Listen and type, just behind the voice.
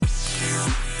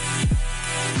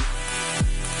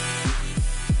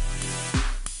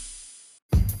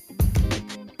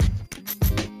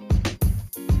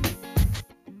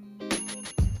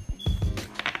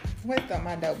up,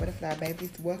 my dope butterfly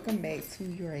babies? Welcome back to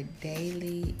your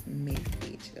daily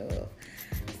message of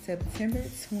September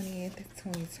 20th,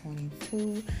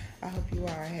 2022. I hope you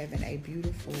are having a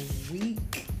beautiful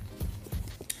week,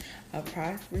 a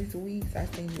prosperous week. I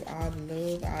send you all the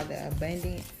love, all the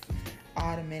abundance,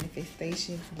 all the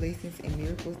manifestations, blessings, and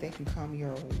miracles that can come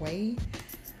your way.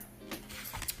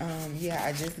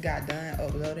 I just got done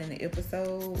uploading the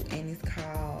episode, and it's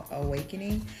called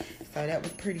Awakening. So that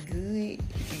was pretty good.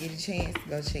 If you get a chance,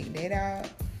 go check that out.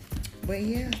 But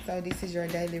yeah, so this is your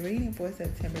daily reading for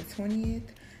September 20th,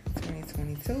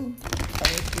 2022. So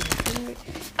let's get into it.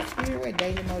 Here, what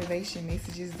daily motivation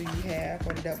messages do you have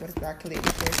for the Dope Butterfly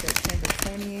Collective for September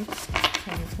 20th,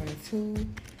 2022?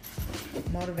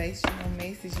 Motivational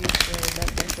messages for the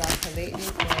Dope Butterfly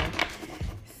Collective for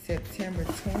September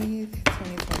 20th,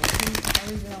 2022. For some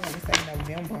reason, I want to say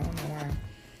November. I don't know why.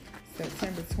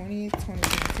 September 20th,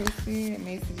 2022. Spirit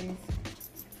messages.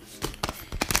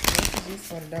 Messages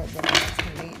for the Dope Butterfly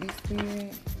Collective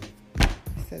Spirit.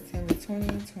 September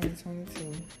 20th,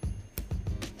 2022.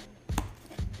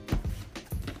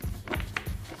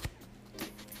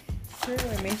 Spirit,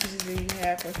 what messages do you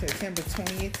have for September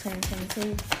 20th,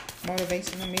 2022?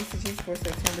 Motivational messages for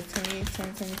September 20th,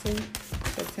 2022.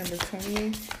 September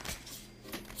 20th.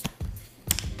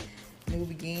 New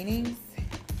beginnings.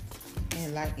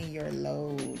 And lighten your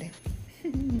load.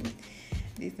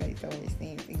 This makes so much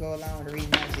sense. It go along with the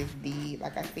reading I just did.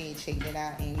 Like I said, check it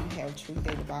out, and you have truth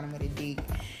at the bottom of the deck.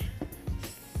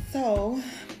 So,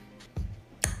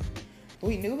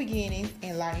 with new beginnings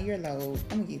and lighten your load,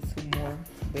 I'm gonna get two more,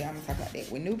 but I'm gonna talk about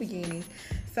that. With new beginnings,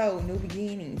 so new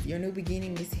beginnings, your new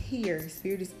beginning is here.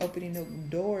 Spirit is opening up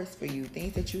doors for you.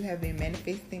 Things that you have been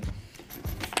manifesting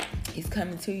is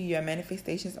coming to you. Your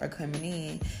manifestations are coming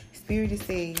in. Spirit is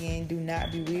saying, do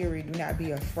not be weary, do not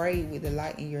be afraid with the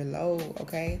light in your load,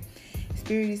 okay?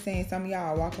 Spirit is saying some of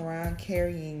y'all are walking around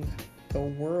carrying the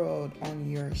world on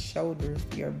your shoulders,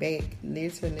 your back,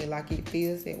 literally, like it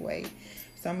feels that way.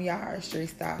 Some of y'all are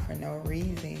stressed out for no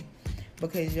reason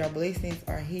because your blessings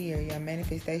are here, your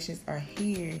manifestations are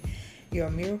here, your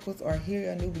miracles are here,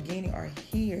 your new beginning are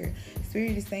here.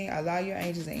 Spirit is saying, allow your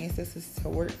angels and ancestors to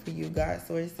work for you, God,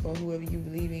 source, or whoever you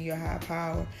believe in, your high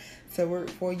power, to work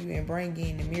for you and bring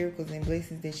in the miracles and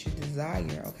blessings that you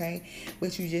desire, okay?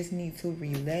 But you just need to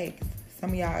relax. Some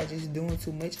of y'all are just doing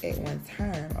too much at one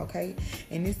time, okay?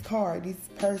 And this card, this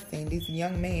person, this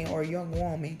young man or young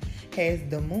woman has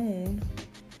the moon.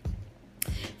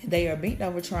 They are bent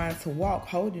over trying to walk,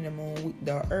 holding the moon with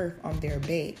the earth on their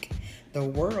back. The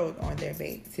world on their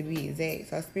back, to be exact.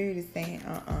 So Spirit is saying,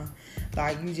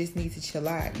 like, you just need to chill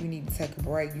out. You need to take a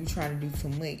break. You trying to do too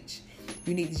much.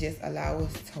 You need to just allow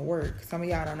us to work. Some of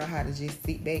y'all don't know how to just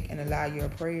sit back and allow your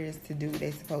prayers to do what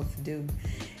they're supposed to do.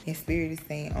 And Spirit is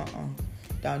saying,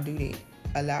 don't do that.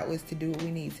 Allow us to do what we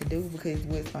need to do, because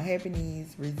what's going to happen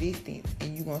is resistance,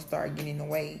 and you're going to start getting in the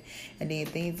way. And then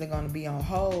things are going to be on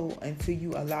hold until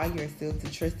you allow yourself to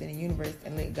trust in the universe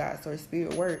and let God, Source,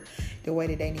 Spirit work the way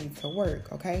that they need to work,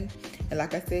 okay? And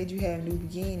like I said, you have new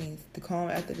beginnings. The calm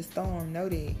after the storm. Know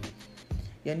that.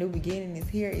 Your new beginning is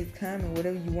here. It's coming.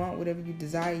 Whatever you want, whatever you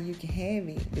desire, you can have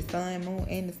it. The sun, moon,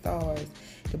 and the stars.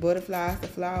 The butterflies, the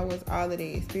flowers, all of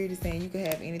that. Spirit is saying you can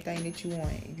have anything that you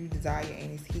want, you desire,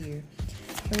 and it's here.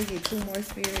 Can we get two more,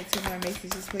 Spirit, two more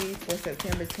messages, please, for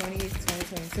September 20th,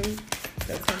 2022?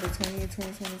 September 20th,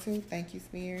 2022. Thank you,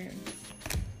 Spirit.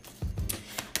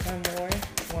 One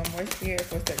more, Spirit,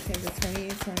 for September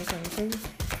 20th, 2022.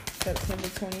 September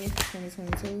 20th,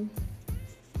 2022.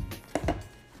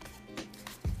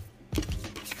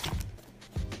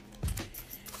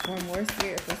 One more,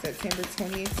 Spirit, for September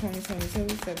 20th,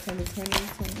 2022. September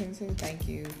 20th, 2022. Thank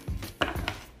you.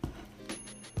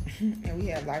 And we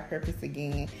have life purpose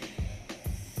again.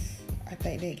 I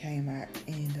think that came out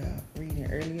in the reading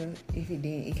earlier. If it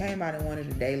didn't, it came out in one of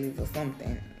the dailies or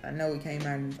something. I know it came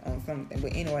out on something.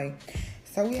 But anyway,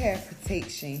 so we have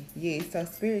protection. Yeah, so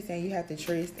Spirit saying you have to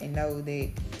trust and know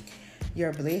that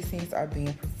your blessings are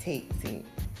being protected.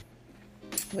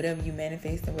 Whatever you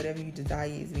manifest and whatever you desire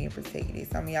is being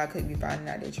protected. Some of y'all could be finding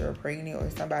out that you're pregnant, or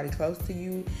somebody close to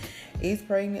you is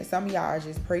pregnant. Some of y'all are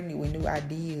just pregnant with new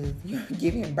ideas. You're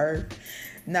giving birth,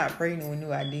 not pregnant with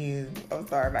new ideas. I'm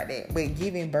sorry about that. But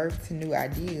giving birth to new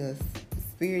ideas.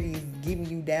 Spirit is giving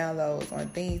you downloads on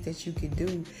things that you can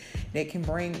do that can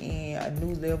bring in a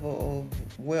new level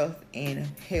of wealth and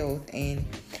health and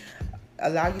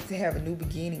allow you to have a new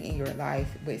beginning in your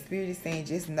life. But Spirit is saying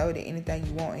just know that anything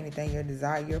you want, anything you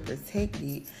desire, you're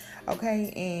protected,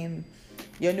 okay? And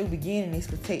your new beginning is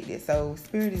protected. So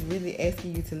Spirit is really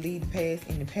asking you to leave the past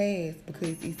in the past,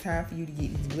 because it's time for you to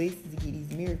get these blessings, to get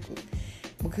these miracles.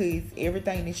 because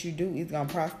everything that you do is going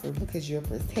to prosper because you're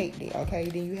protected, okay?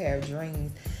 Then you have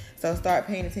dreams. So start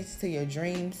paying attention to your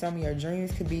dreams. Some of your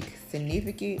dreams could be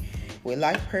significant with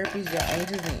life purpose. Your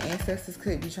angels and ancestors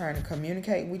could be trying to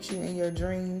communicate with you in your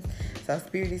dreams. So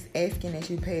Spirit is asking that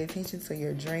you pay attention to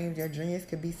your dreams. Your dreams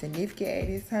could be significant at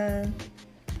this time.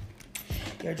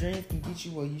 Your dreams can get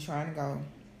you where you're trying to go,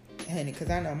 honey, because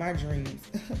I know my dreams.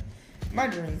 My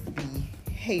dreams be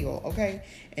hell, okay?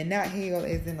 And not hell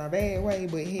as in a bad way,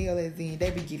 but hell as in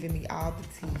they be giving me all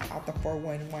the tea out the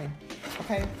 411,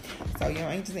 okay? So your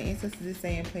angels and ancestors is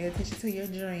saying pay attention to your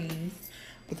dreams,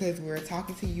 because we're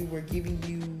talking to you, we're giving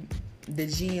you the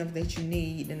gems that you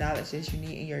need, the knowledge that you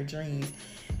need in your dreams.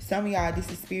 Some of y'all,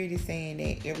 this is Spirit is saying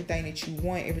that everything that you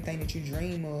want, everything that you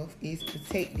dream of is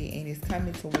protected and is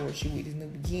coming towards you with this new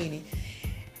beginning.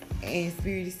 And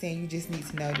Spirit is saying you just need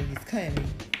to know that it's coming,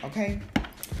 okay?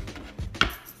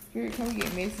 Spirit, can we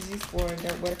get messages for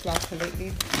the Butterfly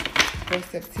Collective for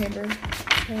September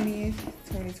 20th,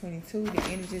 2022? The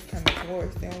energies coming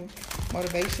towards them.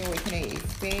 Motivation, what can they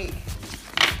expect?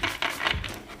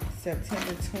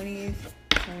 September 20th,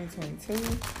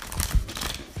 2022.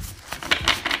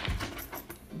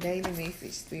 Daily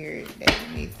message, Spirit.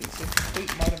 Daily message. Just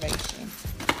complete motivation.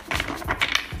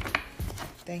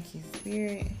 Thank you,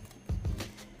 Spirit.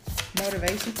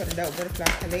 Motivation for the Dope Butterfly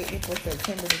Collective for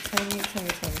September the 20th,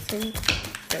 2022.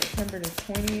 September the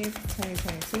 20th,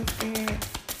 2022, Spirit.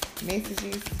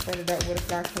 Messages for the Dope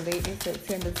Butterfly Collective,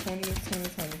 September 20th,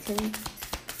 2022.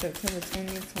 September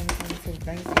 20th, 2022.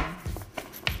 Thank you.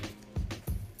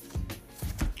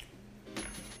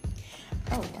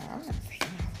 Oh, wow. I'm not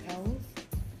taking all of those.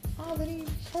 All of these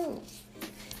coats.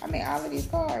 I mean, all of these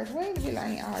cards. Wait a minute, I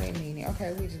ain't all that many.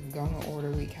 Okay, we just going to order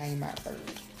we came out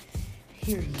first.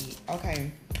 Period.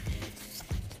 Okay.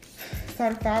 So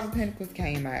the Five of Pentacles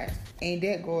came out. And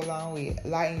that go along with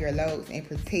lighten your loads and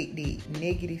protected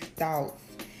negative thoughts.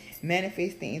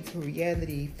 Manifesting into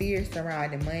reality. Fear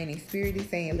surrounding money. Spirit is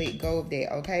saying let go of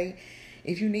that, okay?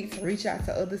 If you need to reach out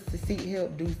to others to seek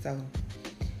help, do so.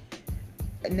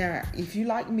 Now, if you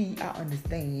like me, I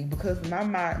understand, because my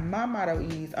motto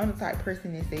is, I'm the type of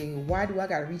person that say, why do I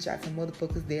gotta reach out to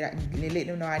motherfuckers that let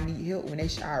them know I need help when they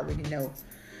should already know?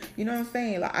 You know what I'm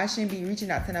saying? Like, I shouldn't be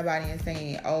reaching out to nobody and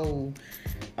saying, oh,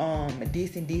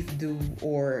 this and this do,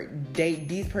 or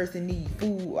this person need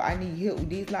food, or I need help with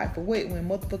this, like, for what, when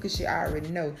motherfuckers should already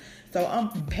know. So I'm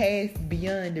past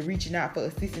beyond the reaching out for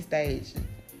assistance stage.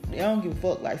 I don't give a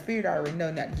fuck. Like, Spirit already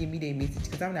know not to give me that message,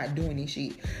 because I'm not doing this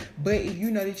shit. But if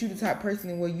you know that you the type of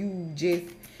person where you just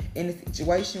in a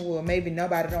situation where maybe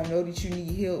nobody don't know that you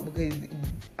need help, because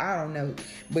I don't know,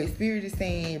 but Spirit is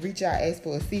saying reach out, ask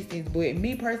for assistance. But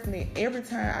me personally, every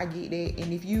time I get that,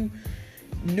 and if you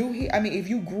new here, I mean, if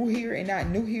you grew here and not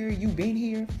new here, you been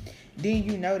here, then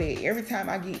you know that every time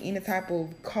I get any type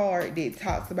of card that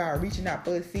talks about reaching out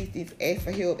for assistance, ask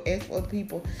for help, ask for other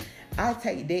people, I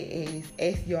take that as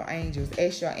ask your angels,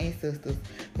 ask your ancestors,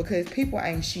 because people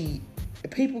ain't shit.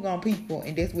 People gonna people,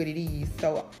 and that's what it is.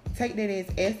 So take that as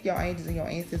ask your angels and your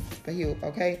ancestors for help,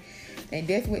 okay? And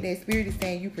that's what that Spirit is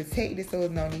saying. You protected, so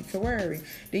there's no need to worry.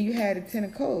 Then you have the Ten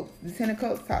of Cups. The Ten of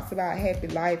Cups talks about happy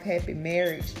life, happy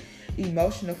marriage,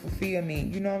 emotional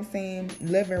fulfillment. You know what I'm saying?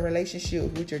 Loving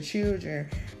relationships with your children,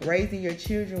 raising your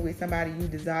children with somebody you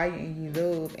desire and you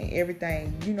love, and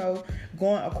everything, you know,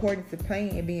 going according to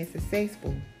plan and being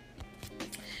successful.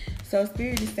 So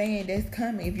Spirit is saying that's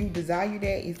coming. If you desire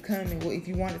that, it's coming. Well, if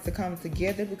you want it to come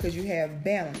together, because you have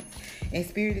balance. And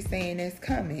Spirit is saying that's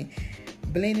coming.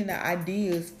 Blending the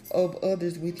ideas of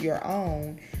others with your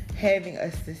own. Having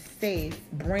a success.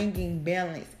 Bringing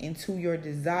balance into your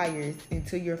desires,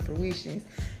 into your fruitions.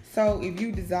 So if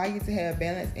you desire to have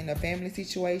balance in a family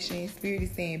situation, Spirit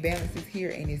is saying balance is here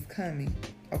and it's coming.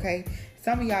 Okay?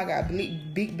 Some of y'all got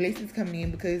big blessings coming in,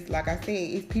 because, like I said,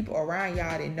 it's people around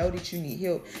y'all that know that you need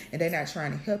help and they're not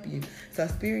trying to help you. So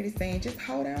Spirit is saying, just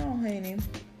hold on, honey.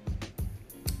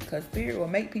 Because Spirit will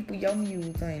make people your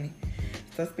muse, honey.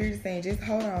 So Spirit is saying, just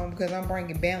hold on, because I'm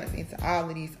bringing balance into all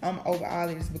of these. I'm over all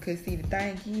of this, because, see, the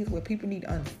thing is, what people need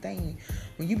to understand,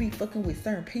 when you be fucking with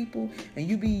certain people and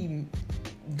you be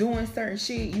doing certain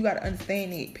shit, you gotta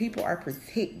understand that people are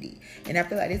protected. And I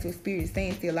feel like that's what Spirit is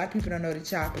saying. See, a lot of people don't know that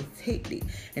y'all protected,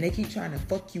 and they keep trying to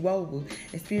fuck you over.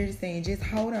 And Spirit is saying, just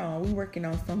hold on, we working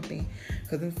on something.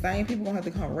 Because them same people gonna have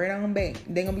to come right on back.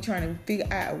 They gonna be trying to figure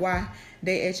out why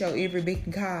they at your every beck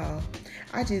and call.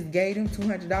 I just gave them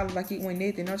 $200 like it went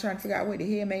nothing. I'm trying to figure out what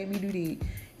the hell made me do that.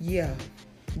 Yeah,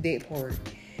 that part.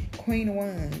 Queen of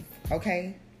Wands,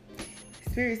 okay?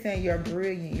 Spirit saying you're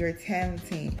brilliant, you're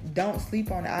talented. Don't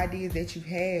sleep on the ideas that you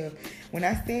have. When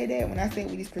I said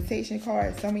with this protection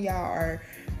card, some of y'all are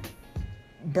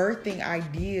birthing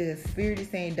ideas. Spirit is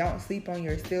saying don't sleep on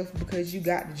yourself because you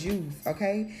got the juice,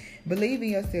 okay? Believe in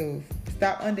yourself.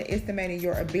 Stop underestimating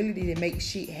your ability to make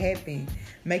shit happen.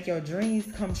 Make your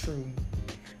dreams come true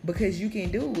because you can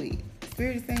do it.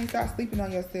 Spirit is saying stop sleeping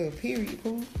on yourself, period,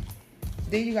 poo.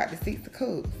 Then you got the Six of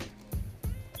Cups.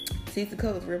 Six of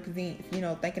Cups represents,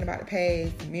 thinking about the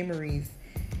past, memories.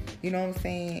 You know what I'm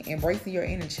saying? Embracing your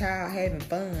inner child, having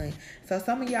fun. So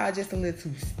some of y'all just a little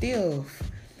too stiff.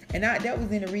 And that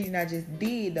was in the reason I just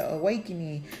did the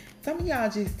awakening. Some of y'all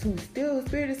just too still.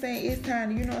 Spirit is saying it's time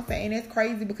to, you know what I'm saying? And that's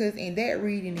crazy because in that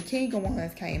reading, the King of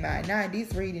Wands came out. Now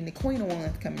this reading, the Queen of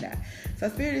Wands coming out. So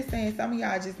Spirit is saying some of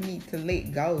y'all just need to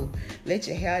let go. Let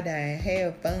your hair down.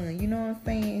 Have fun. You know what I'm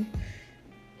saying?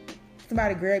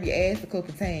 Somebody grab your ass a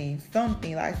couple times.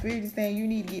 Something. Like Spirit is saying you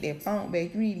need to get that funk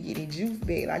back. You need to get that juice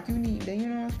back. Like you need to, you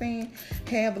know what I'm saying?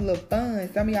 Have a little fun.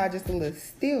 Some of y'all just a little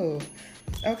still.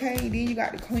 Okay, then you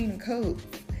got the Queen of Cups.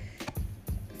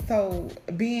 So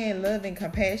being loving,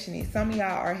 compassionate. Some of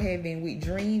y'all are having with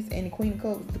dreams and the Queen of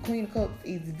Cups. The Queen of Cups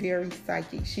is very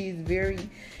psychic. She is very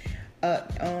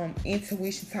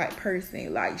intuition type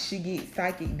person. Like she gets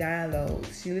psychic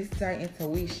downloads. She listens to her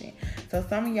intuition. So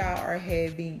some of y'all are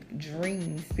having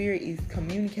dreams. Spirit is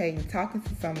communicating, talking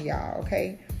to some of y'all,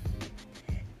 okay?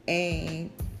 And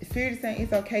Spirit is saying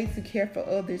it's okay to care for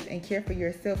others and care for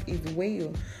yourself as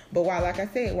well. But like I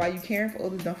said, while you're caring for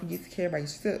others, don't forget to care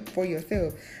for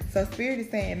yourself. So Spirit is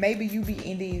saying maybe you be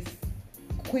in this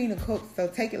Queen of Cups. So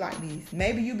take it like this.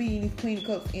 Maybe you be in this Queen of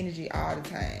Cups energy all the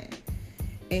time.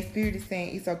 And Spirit is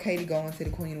saying it's okay to go into the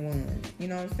Queen of Wands. You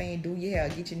know what I'm saying? Do your hair,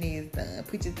 get your nails done,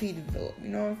 put your titties up. You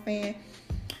know what I'm saying?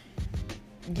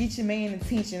 Get your man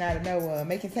attention out of nowhere.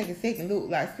 Make him take a second look.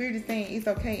 Like Spirit is saying it's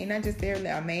okay, and not just necessarily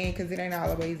a man, because it ain't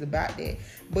always about that.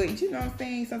 But you know what I'm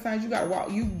saying? Sometimes you gotta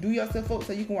walk, you do yourself up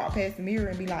so you can walk past the mirror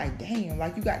and be like, damn,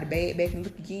 like you got the bag back and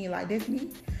look again, like that's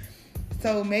me.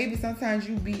 So maybe sometimes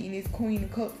you be in this Queen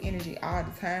of Cups energy all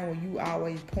the time where you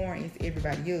always pouring into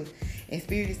everybody else. And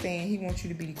Spirit is saying he wants you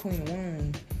to be the Queen of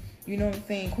Wands. You know what I'm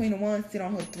saying? Queen of Wands sit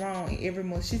on her throne, and every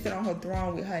month she sit on her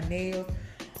throne with her nails,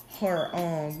 her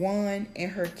wand,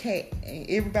 and her cat, and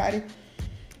everybody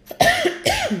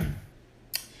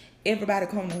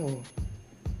come to her.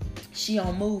 She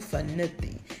don't move for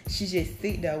nothing. She just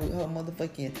sit there with her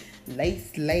motherfucking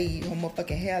lace laid, her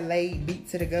motherfucking hair laid, beat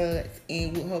to the guts,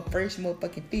 and with her fresh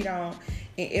motherfucking feet on,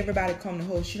 and everybody come to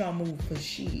her. She don't move for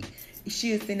shit.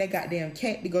 She'll send that goddamn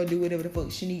cat to go do whatever the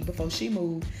fuck she need before she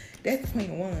move. That's the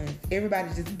Queen of Wands. Everybody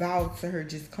just bows to her,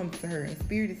 just comes to her. And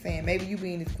Spirit is saying, maybe you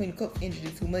be in this Queen of Cups energy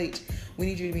too much. We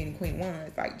need you to be in the Queen of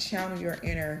Wands. Like, channel your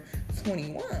inner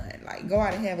 21. Like, go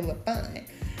out and have a little fun.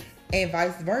 And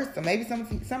vice versa. Maybe some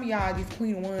of y'all, this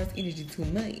Queen of Wands energy too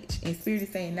much. And Spirit is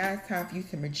saying, now it's time for you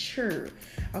to mature.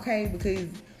 Okay? Because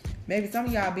maybe some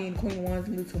of y'all being Queen of Wands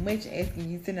a little too much,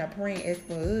 asking you, sitting there praying, asking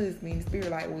for a husband. The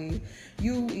Spirit like, well,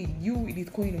 you with this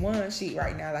Queen of Wands shit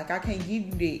right now. Like, I can't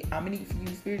give you that. I'm gonna need for you.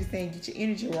 The Spirit is saying, get your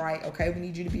energy right. Okay, we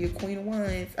need you to be a Queen of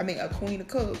Wands. A Queen of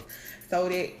Cups, so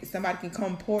that somebody can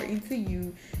come pour into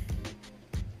you.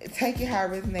 Take it how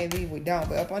it resonates, leave it don't.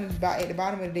 But up on at the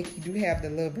bottom of the deck, you do have the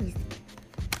Lovers.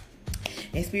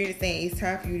 And Spirit is saying it's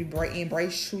time for you to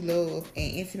embrace true love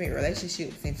and intimate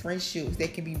relationships and friendships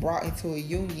that can be brought into a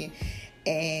union,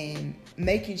 and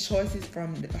making choices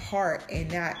from the heart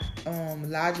and not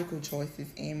logical choices.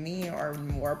 And men are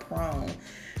more prone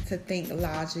to think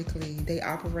logically. They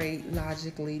operate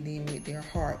logically than with their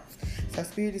hearts. So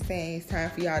Spirit is saying it's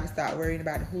time for y'all to stop worrying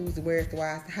about the who's, the where's, the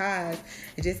why's, the highs,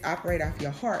 and just operate off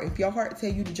your heart. If your heart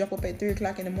tell you to jump up at 3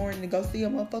 o'clock in the morning and go see a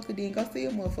motherfucker, then go see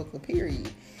a motherfucker, period.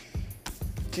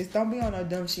 Just don't be on no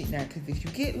dumb shit now, because if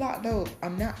you get locked up,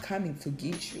 I'm not coming to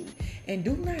get you. And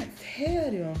do not tell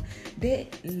them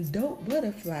that Dope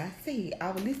Butterfly said,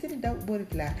 I will listen to Dope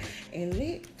Butterfly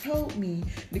and told me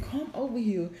to come over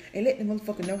here and let the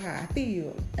motherfucker know how I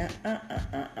feel.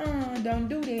 Don't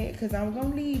do that, because I'm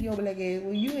going to leave your black ass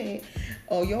where you at,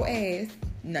 or your ass.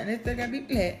 Not necessarily gotta be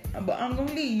black, but I'm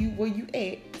gonna leave you where you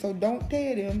at. So don't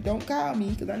tell them, don't call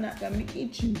me, because I'm not coming to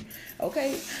get you.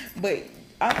 Okay? But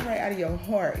operate out of your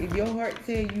heart. If your heart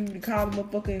tell you to call them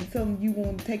motherfucker and tell them you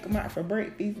want to take them out for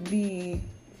breakfast, then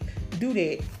do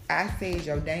that. I said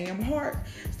your damn heart.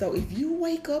 So if you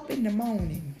wake up in the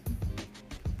morning,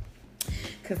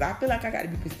 because I feel like I got to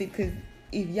be specific, because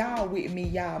if y'all with me,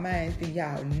 y'all minds, then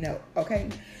y'all know, okay?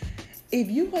 If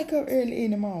you wake up early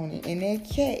in the morning and that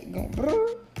cat going,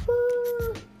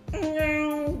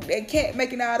 that cat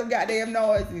making all them goddamn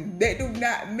noises, that do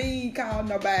not mean call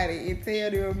nobody and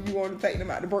tell them you want to take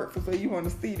them out to breakfast or you want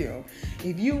to see them.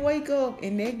 If you wake up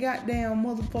and that goddamn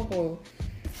motherfucker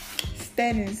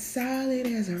standing solid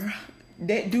as a rock,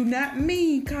 That do not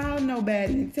mean call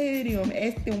nobody and tell them,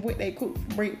 ask them what they cook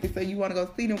for breakfast, so you want to go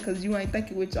see them because you ain't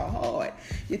thinking with your heart.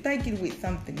 You're thinking with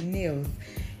something else.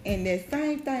 And that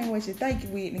same thing what you're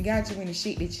thinking with and got you in the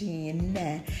shit that you're in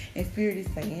now. And Spirit is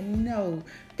saying no.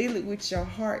 Feel it with your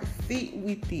heart. Sit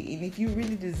with it. And if you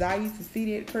really desire to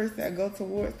see that person or go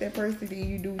towards that person, then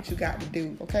you do what you got to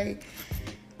do, okay?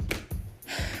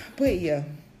 But yeah.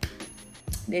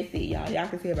 That's it, y'all. Y'all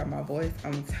can tell by my voice,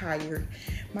 I'm tired.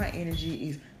 My energy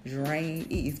is drained.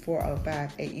 It is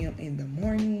 4:05 a.m. in the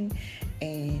morning.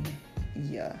 And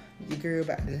yeah, your girl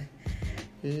about to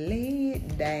lay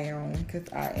it down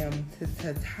because I am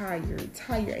tired.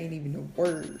 Tired ain't even a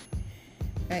word.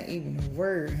 Ain't even a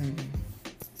word, honey.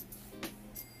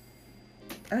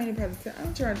 I'm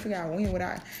trying to figure out when would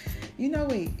I, I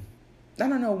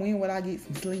don't know when would I get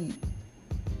some sleep.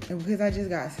 Because I just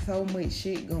got so much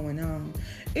shit going on.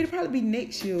 It'll probably be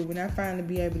next year when I finally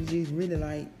be able to just really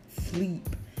like sleep.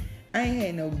 I ain't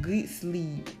had no good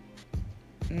sleep.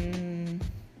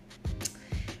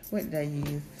 What did I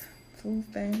use?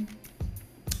 Tuesday?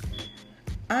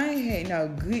 I ain't had no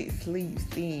good sleep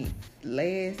since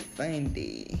last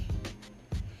Sunday.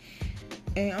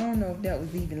 And I don't know if that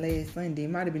was even last Sunday. It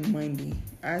might have been Monday.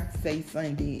 I'd say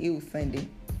Sunday. It was Sunday.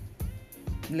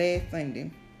 Last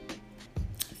Sunday.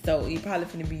 So it probably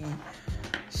finna be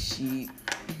shit.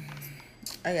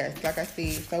 I got, like I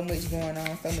said, so much going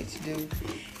on, so much to do.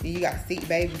 Then you got sick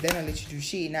babies, they don't let you do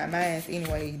shit. Not mine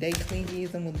anyway. They clingy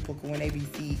as a motherfucker when they be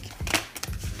sick.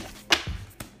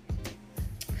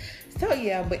 So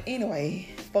yeah, but anyway,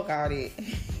 fuck all that.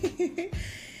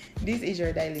 This is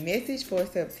your daily message for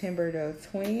September the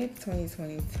 20th,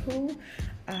 2022.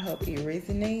 I hope it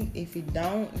resonates. If it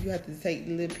don't, you have to take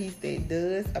the little piece that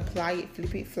does, apply it,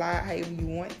 flip it, fly it, however you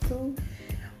want to.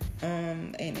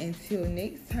 And until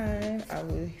next time, I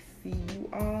will see you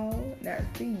all. Not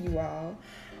see you all,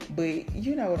 but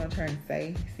you know what I'm trying to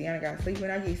say. See, I got sleep. When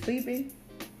I get sleepy,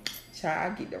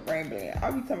 child, I get the rambling.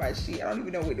 I be talking about shit. I don't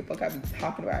even know what the fuck I be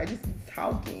talking about. I just be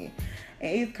talking.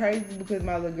 And it's crazy because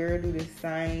my little girl do the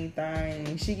same thing.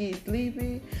 When she gets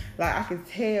sleepy, like I can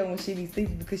tell when she be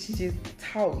sleepy because she just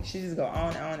talk. She just go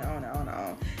on and on and on and on and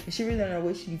on. And she really don't know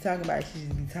what she be talking about. She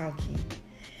just be talking.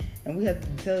 And we have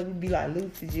to tell her, we be like,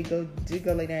 Lucy, just go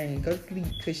lay down and go to sleep.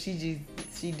 Because she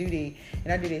do that.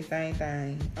 And I do that same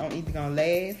thing. I'm either going to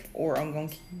laugh or I'm going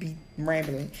to be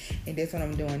rambling. And that's what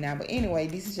I'm doing now. But anyway,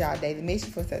 this is y'all daily mission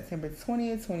for September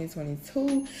 20th,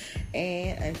 2022.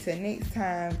 And until next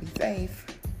time, be safe.